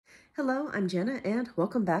Hello, I'm Jenna and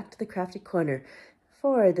welcome back to the Crafty Corner.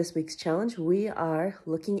 For this week's challenge, we are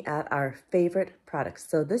looking at our favorite products.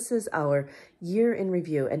 So this is our year in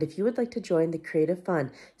review, and if you would like to join the creative fun,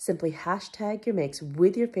 simply hashtag your makes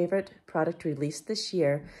with your favorite product released this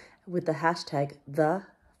year with the hashtag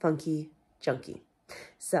 #TheFunkieJunkie.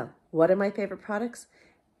 So what are my favorite products?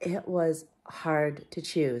 It was hard to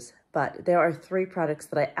choose, but there are 3 products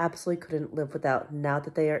that I absolutely couldn't live without now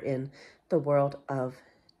that they are in the world of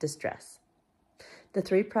distress. The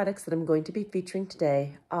 3 products that I'm going to be featuring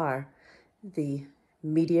today are the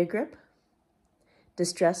Media Grip,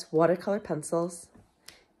 Distress Watercolor Pencils,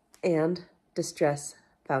 and Distress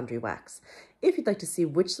Foundry Wax. If you'd like to see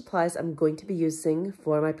which supplies I'm going to be using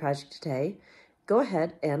for my project today, go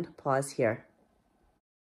ahead and pause here.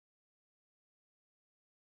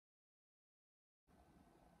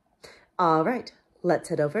 All right, let's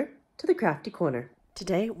head over to the Crafty Corner.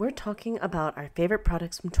 Today, we're talking about our favorite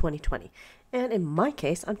products from 2020. And in my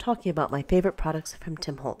case, I'm talking about my favorite products from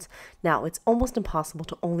Tim Holtz. Now, it's almost impossible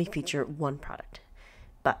to only feature one product.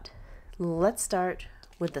 But let's start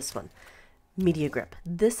with this one, Media Grip.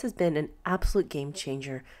 This has been an absolute game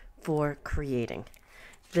changer for creating.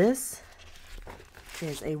 This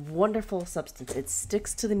is a wonderful substance. It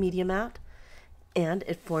sticks to the media mat and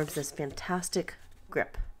it forms this fantastic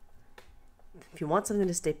grip. If you want something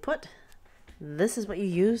to stay put, this is what you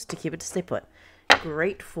use to keep it to stay put.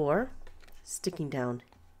 Great for sticking down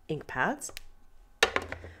ink pads.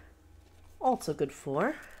 Also good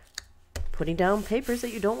for putting down papers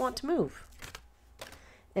that you don't want to move.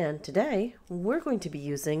 And today we're going to be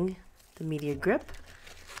using the Media Grip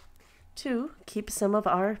to keep some of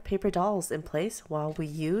our paper dolls in place while we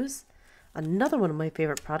use another one of my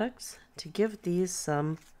favorite products to give these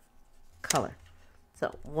some color.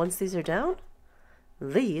 So once these are down,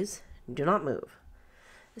 these do not move.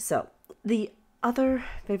 So the other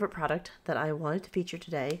favorite product that I wanted to feature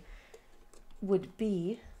today would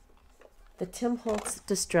be the Tim Holtz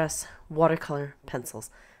Distress Watercolor Pencils.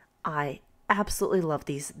 I absolutely love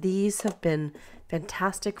these. These have been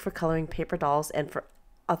fantastic for coloring paper dolls and for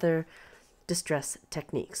other distress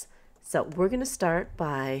techniques. So we're going to start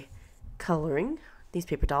by coloring these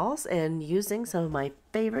paper dolls and using some of my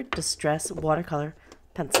favorite distress watercolor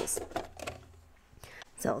pencils.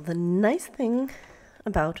 So the nice thing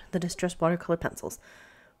about the Distress Watercolor Pencils,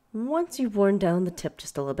 once you've worn down the tip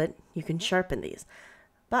just a little bit, you can sharpen these.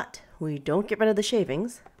 But we don't get rid of the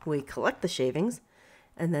shavings, we collect the shavings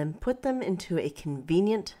and then put them into a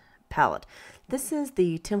convenient palette. This is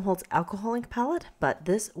the Tim Holtz Alcohol Ink palette, but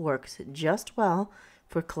this works just well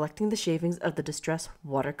for collecting the shavings of the Distress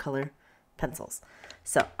Watercolor Pencils.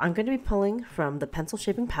 So I'm going to be pulling from the pencil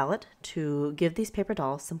shaving palette to give these paper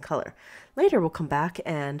dolls some color. Later we'll come back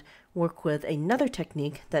and work with another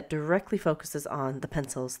technique that directly focuses on the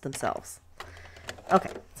pencils themselves. Okay,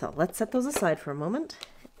 so let's set those aside for a moment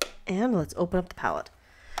and let's open up the palette.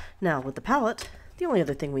 Now with the palette, the only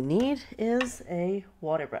other thing we need is a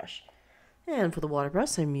water brush. And for the water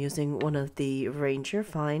brush, I'm using one of the Ranger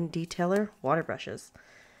Fine Detailer water brushes.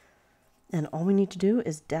 And all we need to do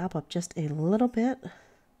is dab up just a little bit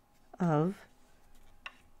of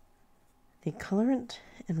the colorant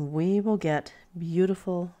and we will get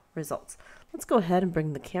beautiful results. Let's go ahead and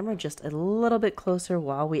bring the camera just a little bit closer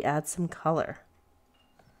while we add some color.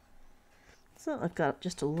 So I've got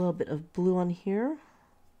just a little bit of blue on here.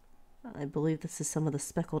 I believe this is some of the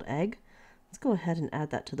speckled egg. Let's go ahead and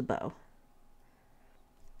add that to the bow.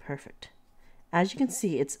 Perfect. As you can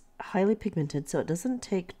see, it's highly pigmented, so it doesn't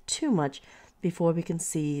take too much before we can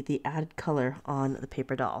see the added color on the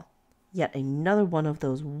paper doll. Yet another one of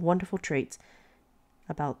those wonderful traits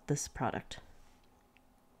about this product.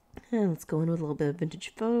 And let's go in with a little bit of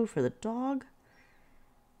vintage photo for the dog.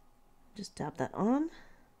 Just dab that on.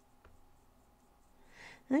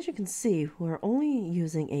 And as you can see, we're only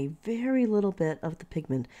using a very little bit of the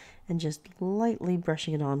pigment and just lightly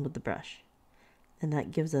brushing it on with the brush. And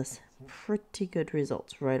that gives us pretty good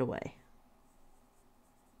results right away.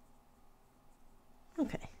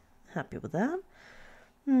 Okay, happy with that.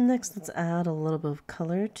 Next, let's add a little bit of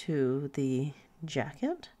color to the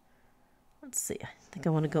jacket. Let's see, I think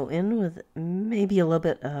I want to go in with maybe a little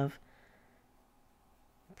bit of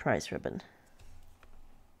prize ribbon.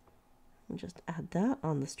 And just add that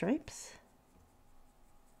on the stripes.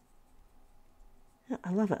 Yeah,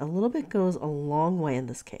 I love it. A little bit goes a long way in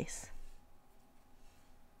this case.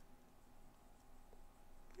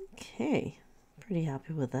 Okay, pretty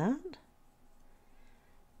happy with that.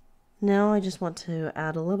 Now I just want to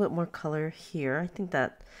add a little bit more color here. I think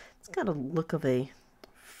that it's got a look of a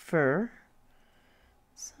fur.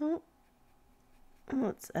 So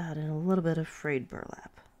let's add in a little bit of frayed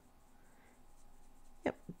burlap.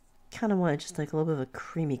 Yep, kind of want just like a little bit of a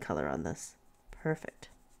creamy color on this. Perfect.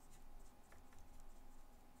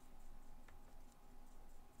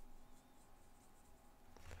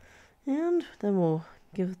 And then we'll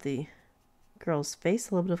give the girl's face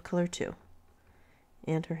a little bit of color too.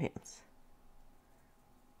 And her hands.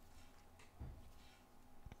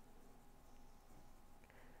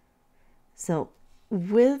 So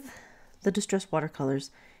with the distress watercolors,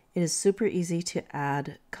 it is super easy to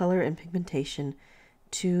add color and pigmentation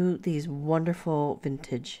to these wonderful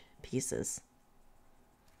vintage pieces.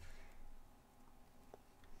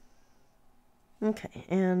 Okay,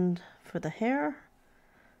 and for the hair,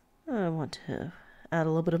 I want to add a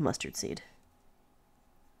little bit of mustard seed.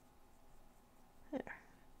 There.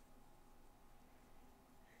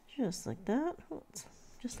 Just like that. Oh, it's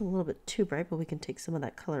just a little bit too bright, but we can take some of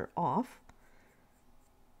that color off.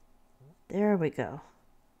 There we go.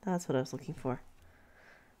 That's what I was looking for.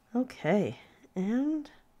 Okay, and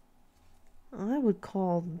I would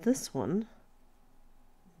call this one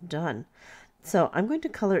done. So I'm going to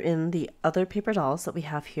color in the other paper dolls that we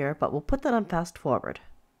have here, but we'll put that on fast forward.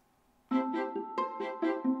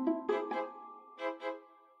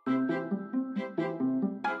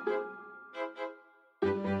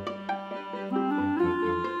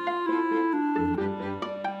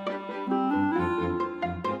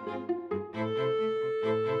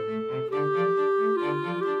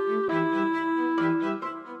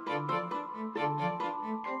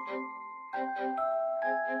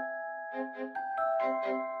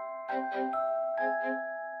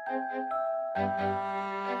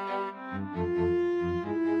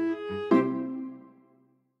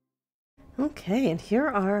 Okay, and here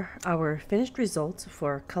are our finished results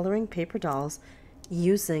for coloring paper dolls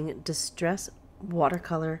using distress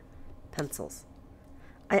watercolor pencils.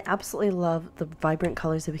 I absolutely love the vibrant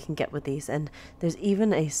colors that we can get with these, and there's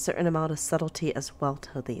even a certain amount of subtlety as well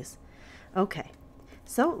to these. Okay,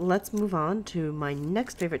 so let's move on to my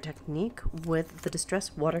next favorite technique with the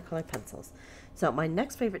distress watercolor pencils. So my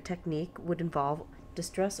next favorite technique would involve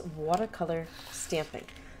distress watercolor stamping.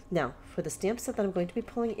 Now, for the stamp set that I'm going to be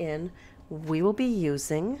pulling in, we will be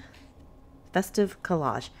using Festive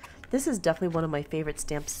Collage. This is definitely one of my favorite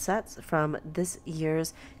stamp sets from this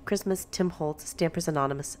year's Christmas Tim Holtz Stampers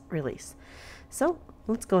Anonymous release. So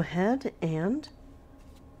let's go ahead and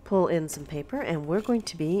pull in some paper, and we're going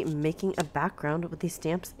to be making a background with these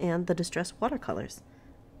stamps and the distress watercolors.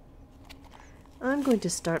 I'm going to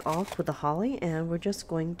start off with the holly, and we're just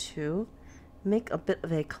going to make a bit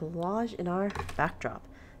of a collage in our backdrop.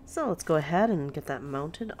 So let's go ahead and get that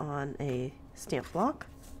mounted on a stamp block.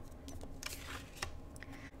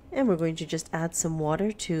 And we're going to just add some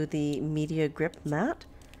water to the media grip mat.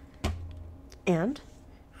 And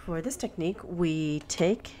for this technique, we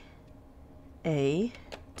take a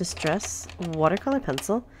distress watercolor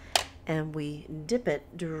pencil and we dip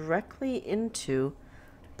it directly into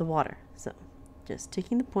the water. So just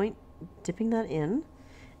taking the point, dipping that in,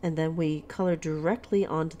 and then we color directly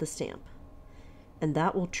onto the stamp. And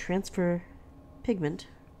that will transfer pigment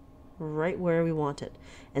right where we want it.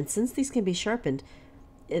 And since these can be sharpened,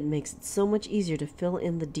 it makes it so much easier to fill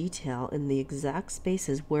in the detail in the exact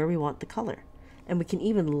spaces where we want the color. And we can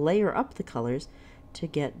even layer up the colors to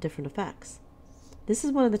get different effects. This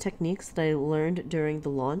is one of the techniques that I learned during the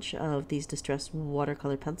launch of these distress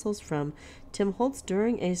watercolor pencils from Tim Holtz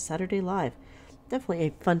during a Saturday Live. Definitely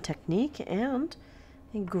a fun technique and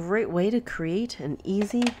a great way to create an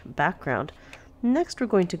easy background. Next, we're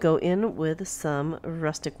going to go in with some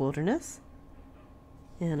Rustic Wilderness,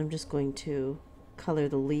 and I'm just going to color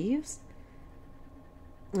the leaves.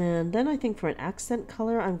 And then I think for an accent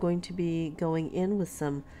color, I'm going to be going in with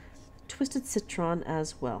some Twisted Citron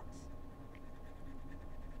as well.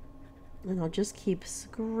 And I'll just keep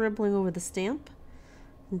scribbling over the stamp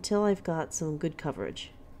until I've got some good coverage.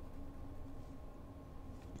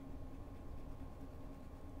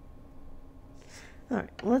 Alright,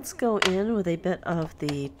 let's go in with a bit of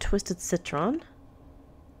the Twisted Citron.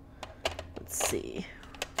 Let's see.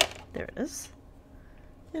 There it is.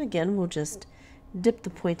 And again, we'll just dip the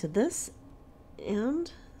point of this and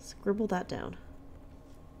scribble that down.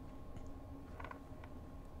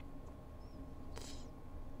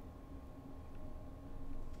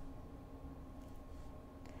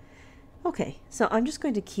 Okay, so I'm just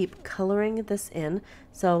going to keep coloring this in.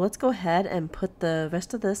 So let's go ahead and put the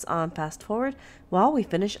rest of this on fast forward while we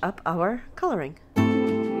finish up our coloring.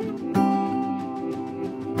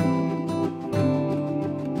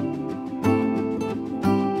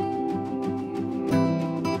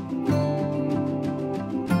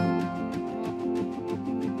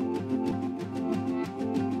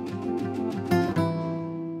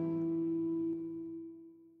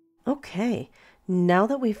 Okay, now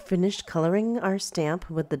that we've finished coloring our stamp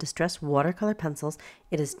with the distress watercolor pencils,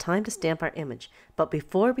 it is time to stamp our image. But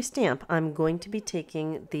before we stamp, I'm going to be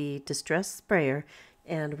taking the distress sprayer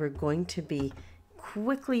and we're going to be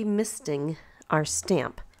quickly misting our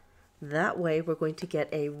stamp. That way we're going to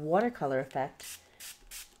get a watercolor effect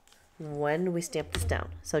when we stamp this down.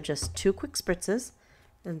 So just 2 quick spritzes,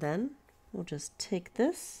 and then we'll just take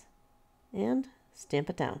this and stamp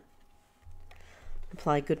it down.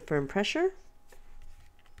 Apply good firm pressure,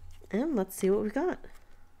 and let's see what we got.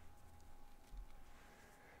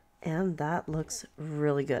 And that looks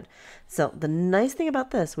really good. So the nice thing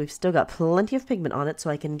about this, we've still got plenty of pigment on it, so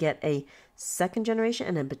I can get a second generation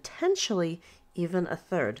and then potentially even a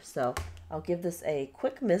third. So I'll give this a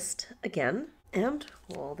quick mist again, and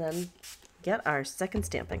we'll then get our second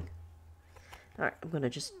stamping. All right, I'm going to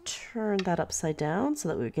just turn that upside down so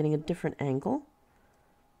that we're getting a different angle.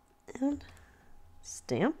 And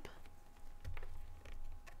stamp.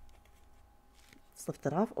 Let's lift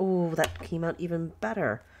that off. Oh, that came out even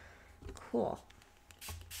better. Cool.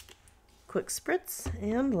 Quick spritz,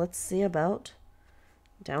 and let's see about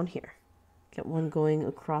down here. Get one going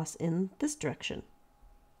across in this direction.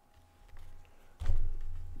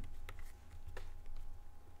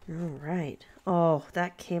 All right. Oh,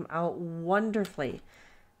 that came out wonderfully.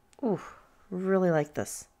 Ooh, really like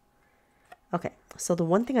this. Okay, so the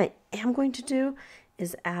one thing I am going to do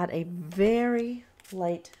is add a very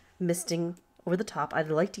light misting over the top. I'd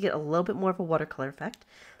like to get a little bit more of a watercolor effect,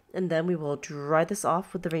 and then we will dry this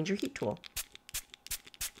off with the Ranger heat tool.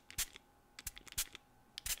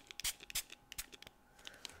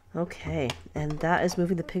 Okay, and that is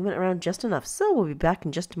moving the pigment around just enough, so we'll be back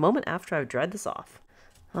in just a moment after I've dried this off.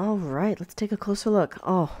 All right, let's take a closer look.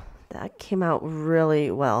 Oh, that came out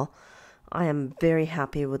really well. I am very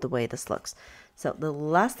happy with the way this looks. So the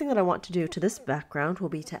last thing that I want to do to this background will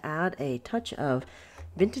be to add a touch of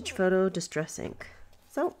Vintage Photo Distress ink.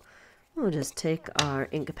 So we'll just take our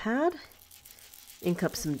ink pad, ink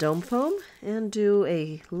up some dome foam, and do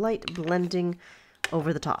a light blending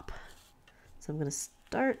over the top. So I'm going to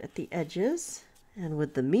start at the edges, and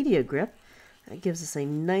with the media grip, that gives us a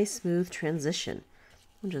nice smooth transition.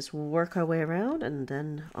 We'll just work our way around and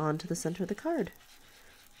then onto the center of the card.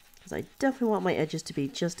 Because I definitely want my edges to be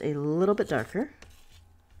just a little bit darker.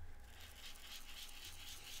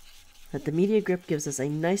 But the media grip gives us a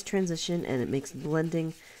nice transition and it makes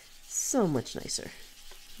blending so much nicer.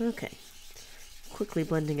 Okay, quickly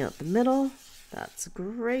blending out the middle. That's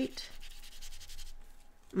great.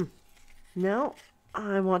 Now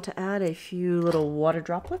I want to add a few little water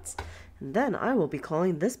droplets, and then I will be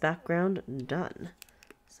calling this background done.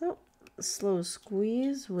 So slow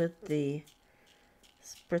squeeze with the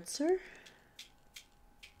spritzer.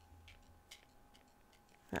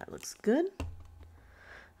 That looks good.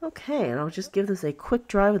 Okay, and I'll just give this a quick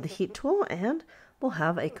dry with the heat tool and we'll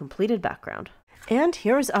have a completed background. And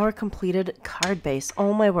here's our completed card base.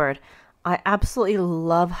 Oh my word, I absolutely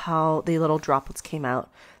love how the little droplets came out.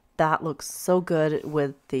 That looks so good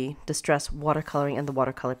with the distress watercoloring and the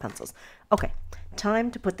watercolor pencils. Okay, time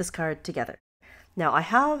to put this card together. Now I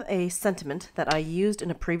have a sentiment that I used in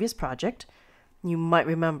a previous project. You might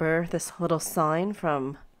remember this little sign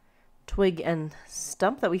from Twig and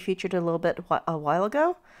Stump that we featured a little bit a while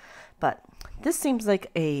ago. But this seems like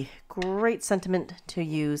a great sentiment to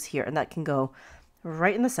use here, and that can go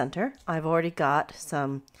right in the center. I've already got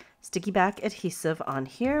some sticky back adhesive on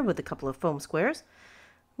here with a couple of foam squares.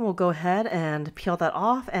 We'll go ahead and peel that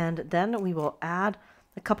off, and then we will add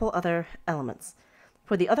a couple other elements.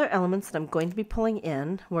 For the other elements that I'm going to be pulling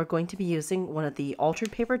in, we're going to be using one of the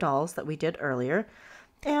altered paper dolls that we did earlier.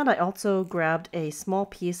 And I also grabbed a small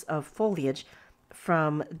piece of foliage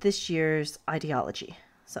from this year's Ideology.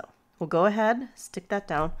 So we'll go ahead, stick that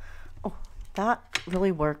down. Oh, that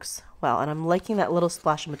really works well. And I'm liking that little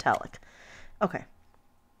splash of metallic. Okay.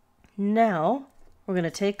 Now we're going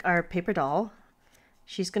to take our paper doll.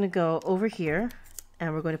 She's going to go over here.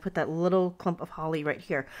 And we're going to put that little clump of holly right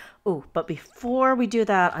here. Oh, but before we do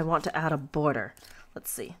that, I want to add a border. Let's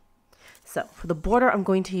see. So for the border, I'm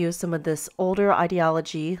going to use some of this older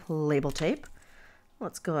Ideology label tape.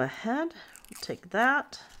 Let's go ahead, take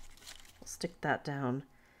that, we'll stick that down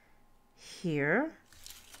here,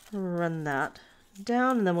 run that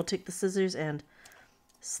down, and then we'll take the scissors and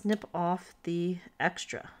snip off the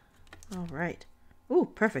extra. All right. Ooh,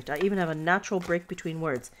 perfect. I even have a natural break between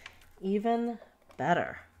words. Even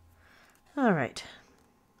better. All right.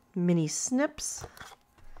 Mini snips.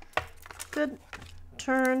 Good.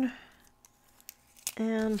 Turn.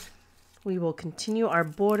 And we will continue our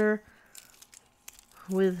border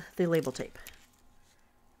with the label tape.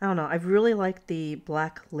 don't know, I really like the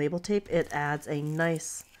black label tape. It adds a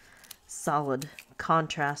nice solid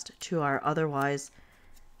contrast to our otherwise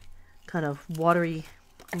kind of watery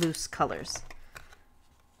loose colors.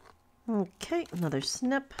 Okay, another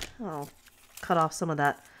snip. I'll cut off some of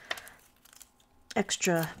that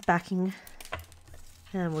extra backing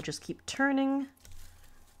and we'll just keep turning.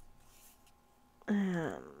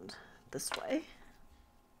 And this way.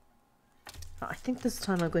 I think this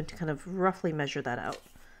time I'm going to kind of roughly measure that out.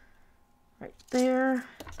 Right there.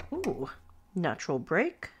 Ooh, natural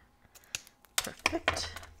break.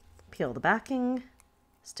 Perfect. Peel the backing.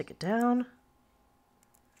 Stick it down.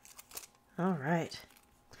 All right.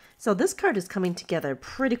 So this card is coming together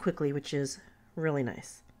pretty quickly, which is really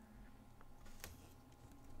nice.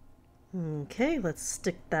 Okay, let's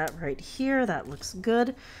stick that right here. That looks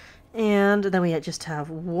good. And then we just have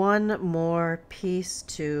one more piece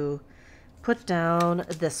to put down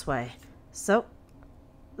this way. So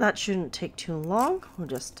that shouldn't take too long. We'll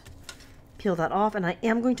just peel that off. And I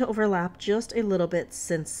am going to overlap just a little bit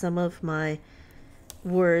since some of my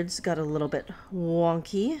words got a little bit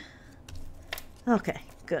wonky. Okay,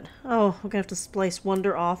 good. Oh, we're gonna have to splice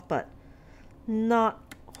Wonder off, but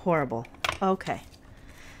not horrible. Okay.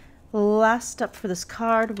 Last step for this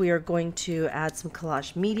card, we are going to add some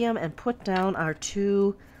collage medium and put down our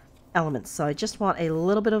two elements. So I just want a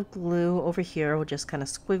little bit of glue over here. We'll just kind of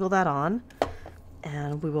squiggle that on.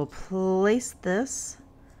 And we will place this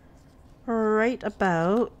right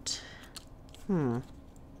about, I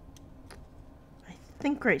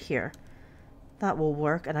think right here. That will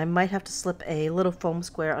work. And I might have to slip a little foam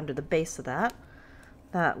square under the base of that.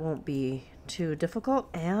 That won't be too difficult.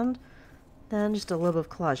 And then just a little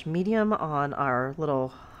bit of collage medium on our little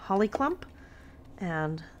holly clump.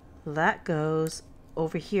 And that goes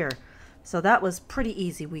over here. So that was pretty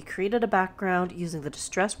easy. We created a background using the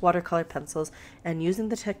distressed watercolor pencils and using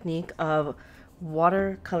the technique of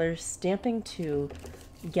watercolor stamping to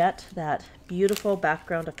get that beautiful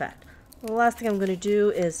background effect. The last thing I'm going to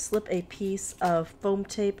do is slip a piece of foam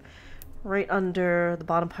tape right under the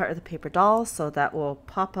bottom part of the paper doll so that will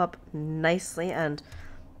pop up nicely and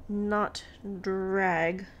not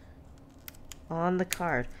drag on the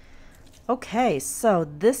card. Okay, so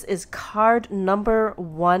this is card number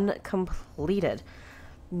 1 completed.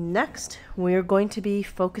 Next, we're going to be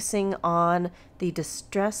focusing on the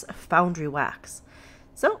Distress Foundry Wax.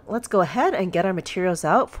 So let's go ahead and get our materials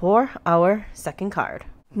out for our second card.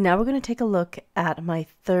 Now we're going to take a look at my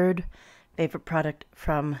third favorite product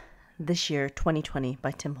from this year, 2020,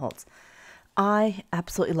 by Tim Holtz. I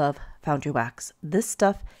absolutely love Foundry Wax. This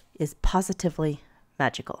stuff is positively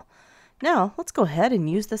magical. Now, let's go ahead and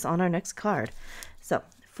use this on our next card. So,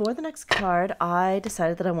 for the next card, I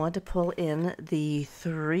decided that I wanted to pull in the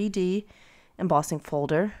 3D embossing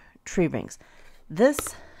folder Tree Rings.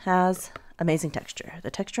 This has amazing texture.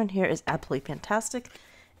 The texture in here is absolutely fantastic.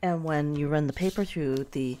 And when you run the paper through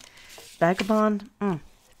the Vagabond,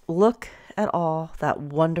 look at all that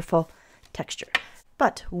wonderful texture.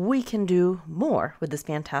 But we can do more with this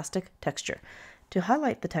fantastic texture. To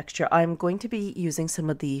highlight the texture, I'm going to be using some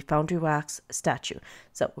of the Foundry Wax Statue.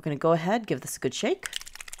 So we're going to go ahead, give this a good shake.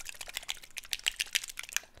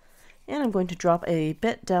 And I'm going to drop a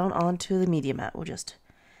bit down onto the media mat. We'll just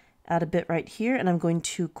add a bit right here, and I'm going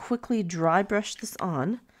to quickly dry brush this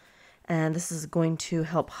on. And this is going to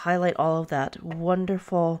help highlight all of that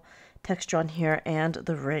wonderful texture on here and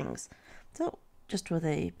the rings. So just with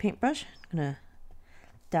a paintbrush, I'm going to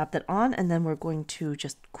dab that on, and then we're going to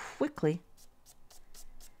just quickly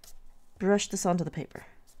brush this onto the paper.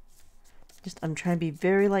 I'm trying to be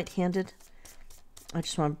very light-handed. I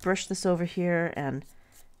just want to brush this over here, and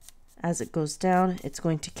as it goes down, it's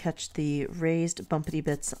going to catch the raised bumpity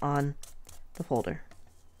bits on the folder.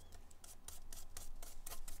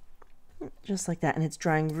 Just like that, and it's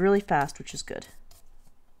drying really fast, which is good.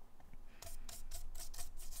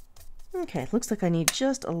 Okay, looks like I need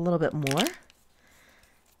just a little bit more.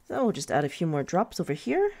 So we'll just add a few more drops over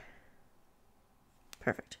here.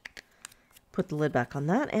 Perfect. Put the lid back on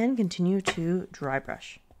that and continue to dry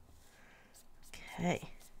brush. Okay.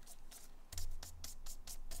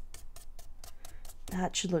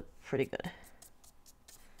 That should look pretty good.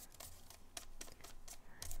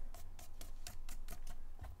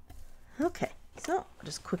 Okay, so I'll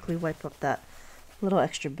just quickly wipe up that little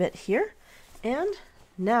extra bit here. And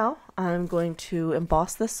now I'm going to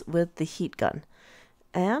emboss this with the heat gun.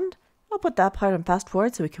 And I'll put that part on fast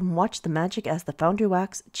forward so we can watch the magic as the Foundry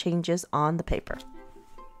Wax changes on the paper.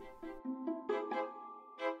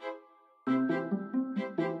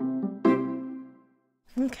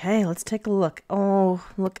 Okay, let's take a look. Oh,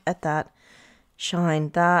 look at that shine.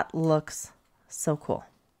 That looks so cool.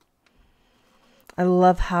 I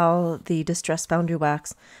love how the Distress Foundry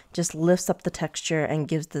Wax just lifts up the texture and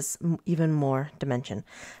gives this even more dimension.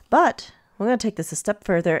 But we're going to take this a step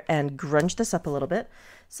further and grunge this up a little bit.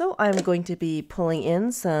 So I'm going to be pulling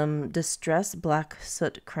in some Distress Black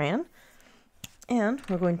Soot Crayon. And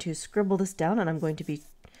we're going to scribble this down, and I'm going to be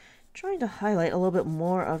trying to highlight a little bit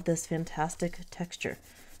more of this fantastic texture.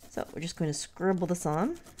 So we're just going to scribble this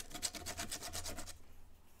on.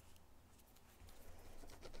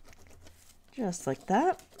 Just like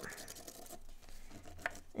that.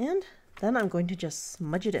 And then I'm going to just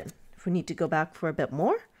smudge it in. If we need to go back for a bit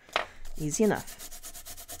more, easy enough.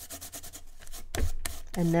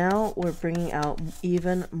 And now we're bringing out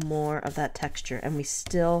even more of that texture, and we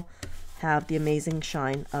still have the amazing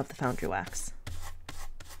shine of the Foundry Wax.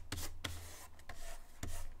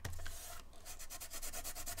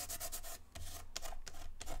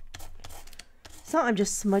 So I'm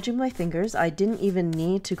just smudging my fingers. I didn't even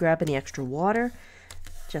need to grab any extra water.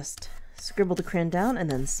 Just scribble the crayon down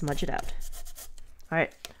and then smudge it out. All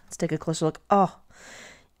right, let's take a closer look. Oh,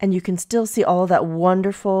 and you can still see all of that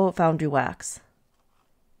wonderful Foundry Wax.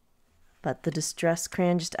 But the Distress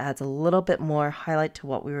crayon just adds a little bit more highlight to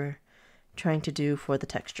what we were trying to do for the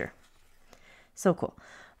texture. So cool.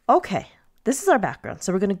 Okay, this is our background.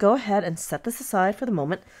 So we're going to go ahead and set this aside for the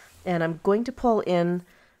moment. And I'm going to pull in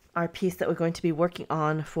our piece that we're going to be working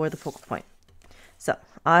on for the focal point. So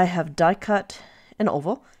I have die cut an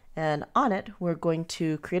oval, and on it we're going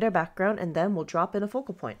to create our background, and then we'll drop in a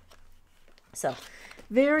focal point. So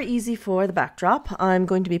very easy for the backdrop. I'm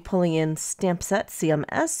going to be pulling in stamp set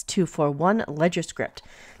CMS 241 Ledger Script.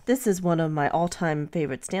 This is one of my all-time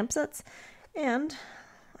favorite stamp sets, and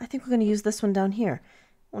I think we're going to use this one down here.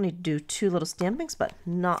 We'll need to do 2 little stampings, but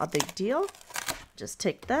not a big deal. Just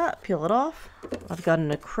take that, peel it off. I've got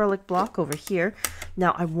an acrylic block over here.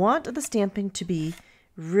 Now I want the stamping to be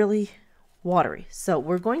really watery. So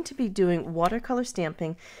we're going to be doing watercolor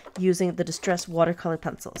stamping using the Distress watercolor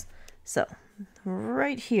pencils. So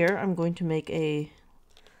right here, I'm going to make a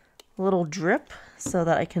little drip so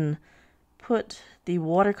that I can put the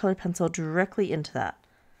watercolor pencil directly into that.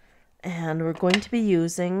 And we're going to be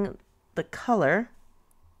using the color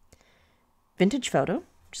Vintage Photo.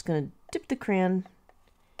 Just going to dip the crayon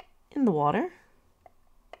in the water,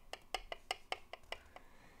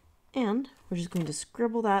 and we're just going to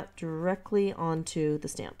scribble that directly onto the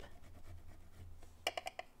stamp.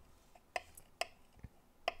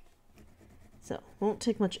 So won't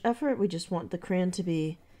take much effort. We just want the crayon to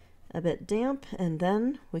be a bit damp, and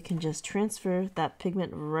then we can just transfer that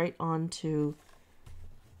pigment right onto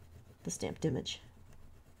the stamped image.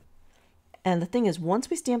 And the thing is, once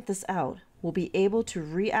we stamp this out, we'll be able to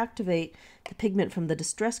reactivate the pigment from the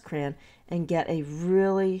Distress crayon and get a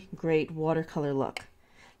really great watercolor look.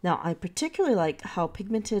 Now, I particularly like how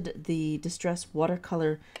pigmented the Distress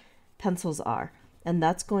watercolor pencils are, and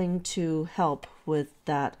that's going to help with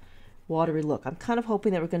that watery look. I'm kind of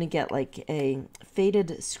hoping that we're going to get like a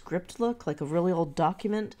faded script look, like a really old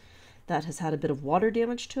document that has had a bit of water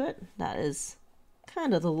damage to it. That is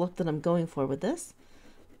kind of the look that I'm going for with this.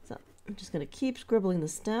 I'm just going to keep scribbling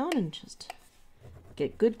this down and just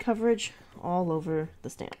get good coverage all over the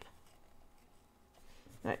stamp.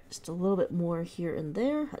 All right, just a little bit more here and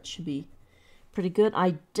there. That should be pretty good.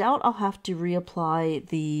 I doubt I'll have to reapply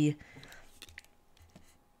the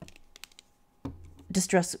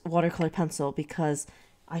Distress watercolor pencil because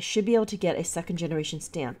I should be able to get a 2nd generation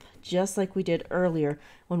stamp, just like we did earlier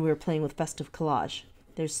when we were playing with Festive Collage.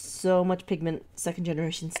 There's so much pigment. 2nd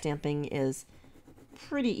generation stamping is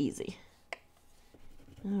pretty easy.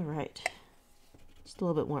 All right, just a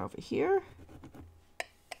little bit more over here.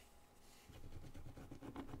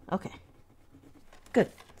 Okay,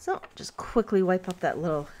 good. So just quickly wipe up that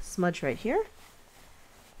little smudge right here.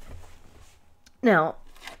 Now,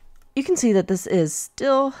 you can see that this is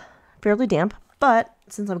still fairly damp, but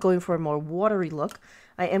since I'm going for a more watery look,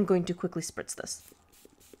 I am going to quickly spritz this.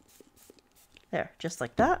 There, just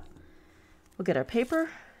like that. We'll get our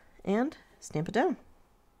paper and stamp it down.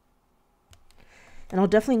 And I'll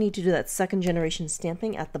definitely need to do that 2nd generation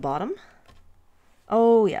stamping at the bottom.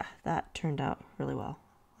 Oh yeah, that turned out really well.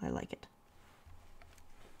 I like it.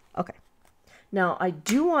 Okay. Now I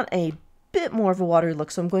do want a bit more of a watery look,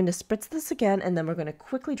 so I'm going to spritz this again, and then we're going to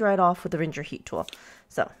quickly dry it off with the Ringer heat tool.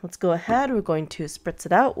 So let's go ahead. We're going to spritz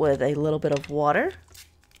it out with a little bit of water.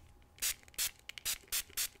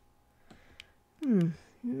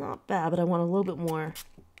 Not bad, but I want a little bit more.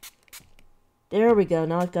 There we go.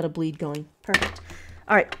 Now I've got a bleed going. Perfect.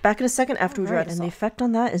 All right, back in a second after we dry this off. And the effect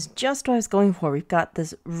on that is just what I was going for. We've got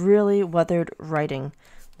this really weathered writing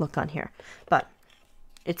look on here, but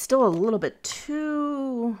it's still a little bit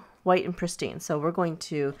too white and pristine. So we're going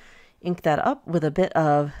to ink that up with a bit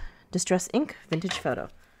of Distress Ink Vintage Photo.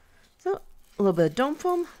 So a little bit of dome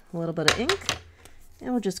foam, a little bit of ink,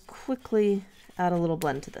 and we'll just quickly add a little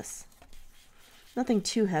blend to this. Nothing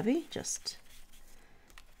too heavy, just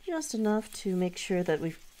enough to make sure that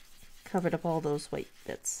we've covered up all those white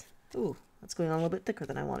bits. Ooh, that's going on a little bit thicker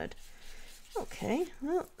than I wanted. Okay,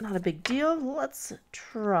 well, not a big deal. Let's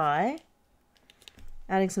try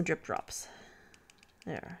adding some drip drops.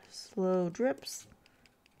 There, slow drips.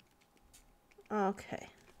 Okay,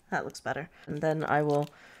 that looks better. And then I will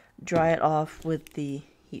dry it off with the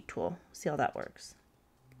heat tool. See how that works.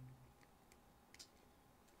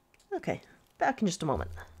 Okay, back in just a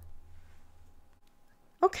moment.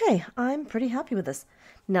 Okay, I'm pretty happy with this.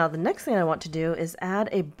 Now the next thing I want to do is add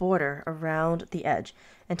a border around the edge.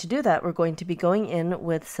 And to do that, we're going to be going in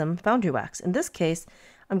with some Foundry wax. In this case,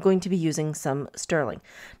 I'm going to be using some sterling.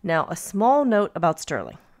 Now, a small note about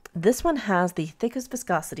sterling. This one has the thickest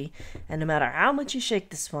viscosity, and no matter how much you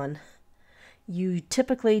shake this one, you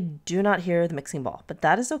typically do not hear the mixing ball, but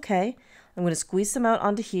that is okay. I'm going to squeeze some out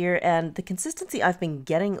onto here, and the consistency I've been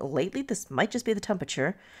getting lately, this might just be the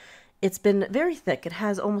temperature, it's been very thick. It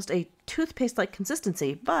has almost a toothpaste-like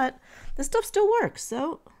consistency, but the stuff still works.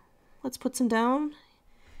 So let's put some down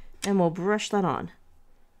and we'll brush that on.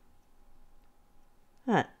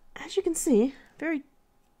 As you can see, very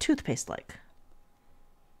toothpaste-like.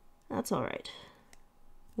 That's all right.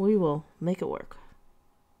 We will make it work.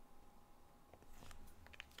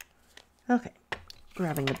 Okay,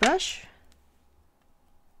 grabbing the brush.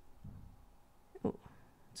 Oh,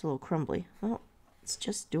 it's a little crumbly. Well, let's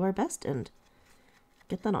just do our best and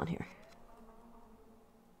get that on here.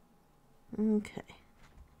 Okay.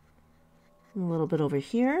 A little bit over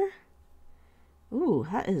here. Ooh,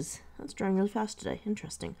 that's drying really fast today.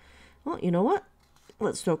 Interesting. Well, you know what?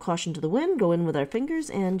 Let's throw caution to the wind, go in with our fingers,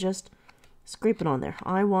 and just scrape it on there.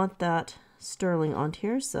 I want that sterling on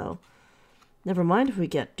here, so never mind if we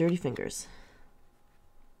get dirty fingers.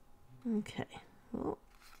 Okay. Well,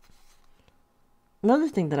 another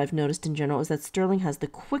thing that I've noticed in general is that sterling has the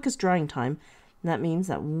quickest drying time. And that means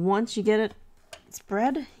that once you get it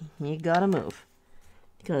spread, you gotta move.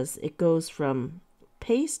 Because it goes from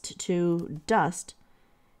paste to dust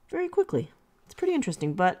very quickly. It's pretty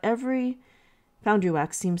interesting, but every Foundry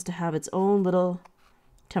wax seems to have its own little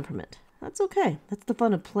temperament. That's okay. That's the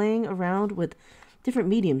fun of playing around with different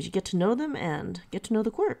mediums. You get to know them and get to know the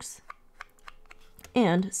quirks.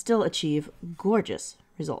 And still achieve gorgeous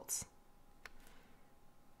results.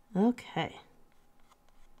 Okay.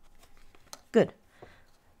 Good.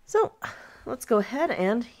 So let's go ahead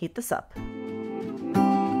and heat this up.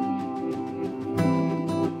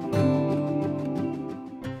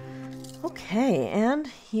 Okay, and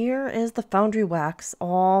here is the Foundry wax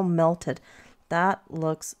all melted. That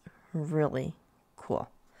looks really cool.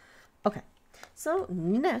 Okay, so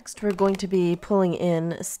next we're going to be pulling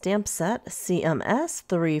in stamp set CMS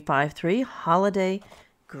 353 Holiday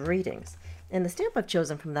Greetings. And the stamp I've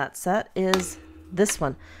chosen from that set is this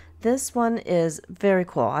one. This one is very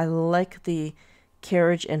cool. I like the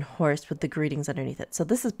carriage and horse with the greetings underneath it. So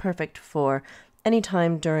this is perfect for any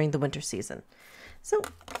time during the winter season. So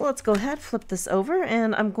let's go ahead, flip this over,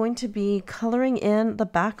 and I'm going to be coloring in the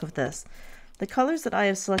back of this. The colors that I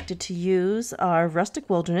have selected to use are Rustic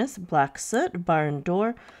Wilderness, Black Soot, Barn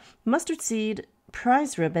Door, Mustard Seed,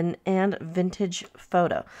 Prize Ribbon, and Vintage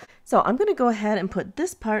Photo. So I'm going to go ahead and put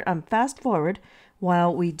this part on fast forward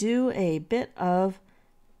while we do a bit of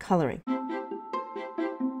coloring.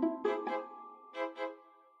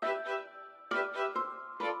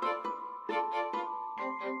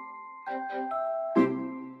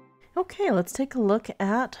 Okay, let's take a look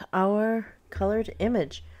at our colored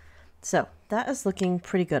image. So that is looking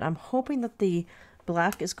pretty good. I'm hoping that the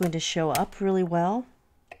black is going to show up really well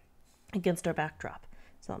against our backdrop.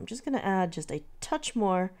 So I'm just going to add just a touch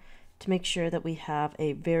more to make sure that we have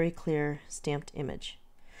a very clear stamped image.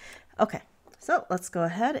 Okay, so let's go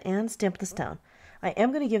ahead and stamp this down. I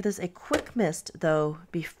am going to give this a quick mist though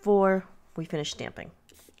before we finish stamping.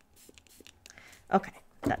 Okay,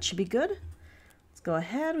 that should be good. Let's go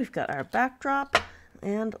ahead, we've got our backdrop,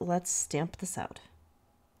 and let's stamp this out.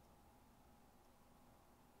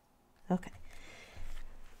 Okay,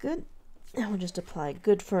 good. Now we'll just apply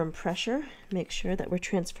good firm pressure, make sure that we're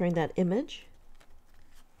transferring that image.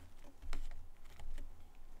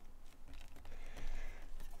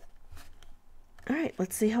 All right,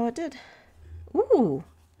 let's see how it did. Ooh,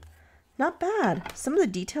 not bad. Some of the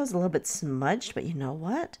details a little bit smudged, but you know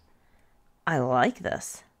what? I like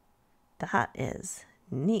this. That is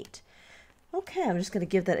neat. Okay, I'm just going to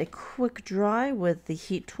give that a quick dry with the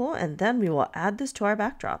heat tool, and then we will add this to our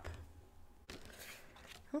backdrop.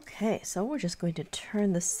 Okay, so we're just going to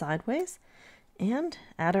turn this sideways and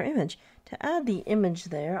add our image. To add the image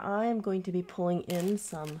there, I'm going to be pulling in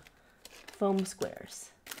some foam squares.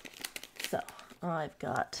 So I've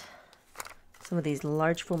got some of these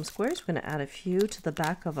large foam squares. We're going to add a few to the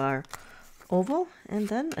back of our oval and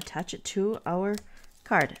then attach it to our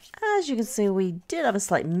card. As you can see, we did have a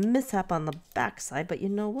slight mishap on the back side, but you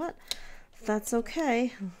know what? That's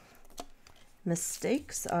okay.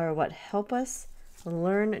 Mistakes are what help us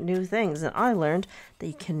learn new things. And I learned that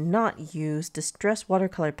you cannot use distress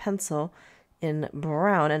watercolor pencil in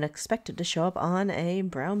brown and expect it to show up on a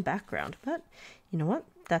brown background. But you know what?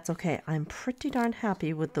 That's okay. I'm pretty darn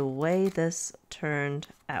happy with the way this turned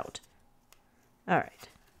out. All right.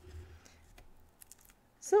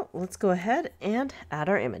 So let's go ahead and add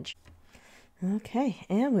our image. Okay,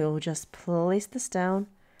 and we will just place this down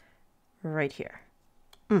right here.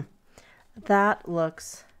 That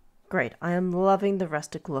looks great. I am loving the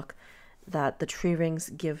rustic look that the tree rings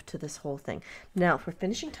give to this whole thing. Now for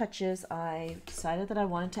finishing touches, I decided that I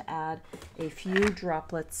wanted to add a few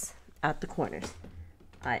droplets at the corners.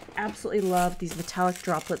 I absolutely love these metallic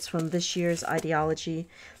droplets from this year's Ideology,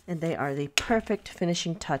 and they are the perfect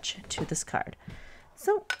finishing touch to this card.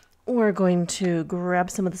 So we're going to grab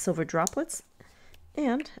some of the silver droplets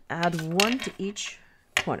and add one to each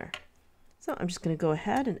corner. So I'm just going to go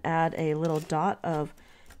ahead and add a little dot of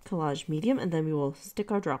collage medium, and then we will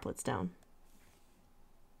stick our droplets down.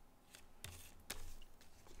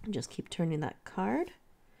 And just keep turning that card.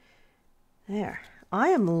 There. I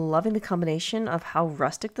am loving the combination of how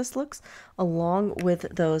rustic this looks along with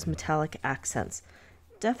those metallic accents.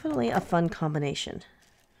 Definitely a fun combination.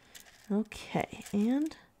 Okay,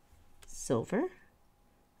 and silver.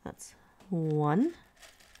 That's one.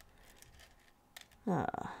 Let's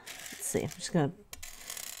see, I'm just going to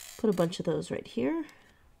put a bunch of those right here.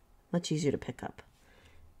 Much easier to pick up.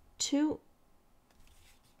 2,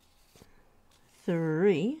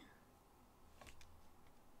 3.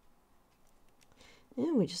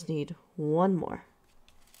 And we just need one more.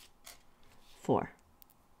 4.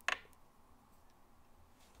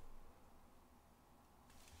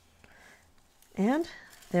 And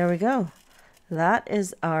there we go. That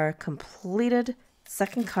is our completed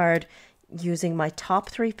second card using my top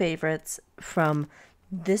 3 favorites from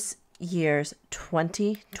this year's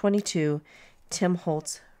 2022 Tim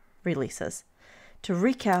Holtz releases. To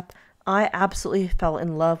recap, I absolutely fell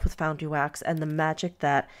in love with Foundry wax and the magic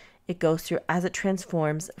that it goes through as it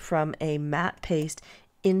transforms from a matte paste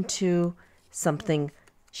into something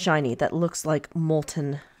shiny that looks like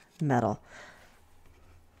molten metal.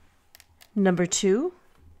 Number 2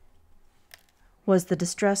 was the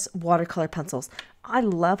Distress watercolor pencils. I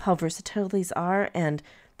love how versatile these are, and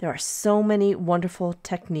there are so many wonderful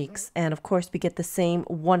techniques, and of course we get the same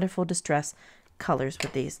wonderful Distress colors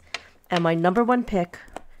with these. And my number 1 pick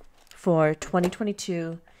for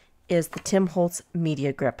 2022 is the Tim Holtz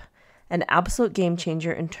Media Grip, an absolute game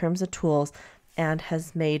changer in terms of tools, and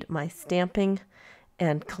has made my stamping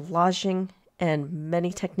and collaging and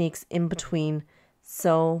many techniques in between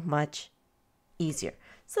so much easier.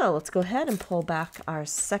 So let's go ahead and pull back our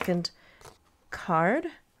second card.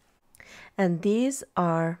 And these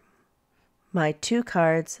are my 2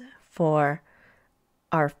 cards for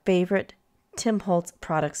our favorite Tim Holtz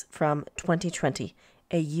products from 2020,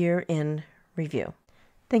 a year in review.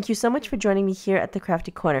 Thank you so much for joining me here at the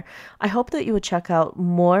Crafty Corner. I hope that you will check out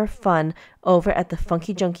more fun over at the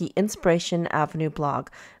Funkie Junkie Inspiration Ave blog.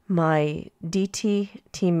 My DT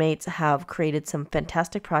teammates have created some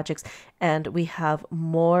fantastic projects, and we have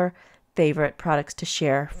more favorite products to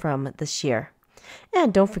share from this year.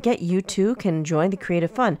 And don't forget, you too can join the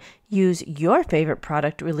creative fun. Use your favorite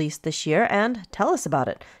product released this year and tell us about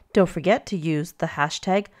it. Don't forget to use the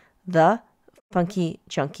hashtag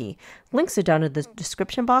 #TheFunkieJunkie. Links are down in the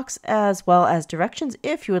description box, as well as directions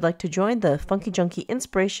if you would like to join the Funkie Junkie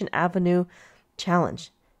Inspiration Ave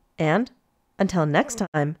Challenge. And until next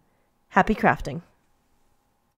time, happy crafting.